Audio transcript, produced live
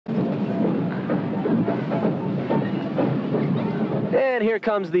And here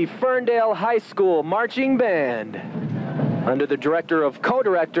comes the Ferndale High School Marching Band under the director of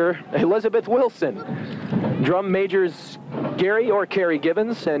co-director Elizabeth Wilson. Drum majors Gary or Carrie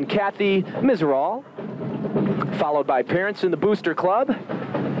Gibbons and Kathy Miserall, followed by parents in the Booster Club.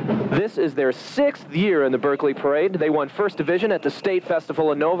 This is their 6th year in the Berkley Parade. They won first division at the State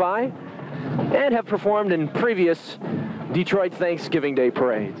Festival in Novi and have performed in previous Detroit Thanksgiving Day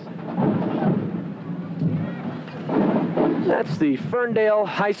parades. That's the Ferndale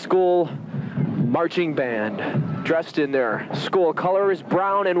High School Marching Band, dressed in their school colors,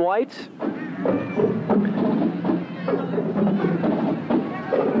 brown and white.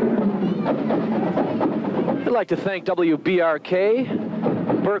 I'd like to thank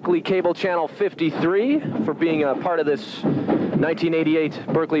WBRK, Berkley Cable Channel 53, for being a part of this 1988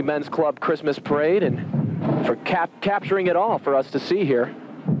 Berkley Men's Club Christmas Parade and for capturing it all for us to see here.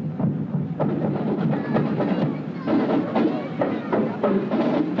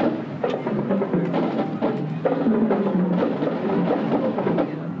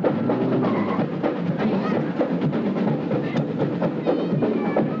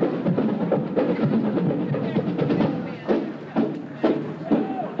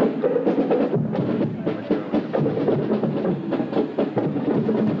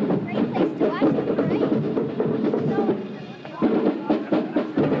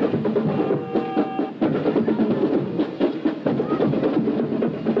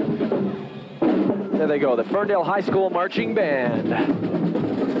 There they go, the Ferndale High School Marching Band.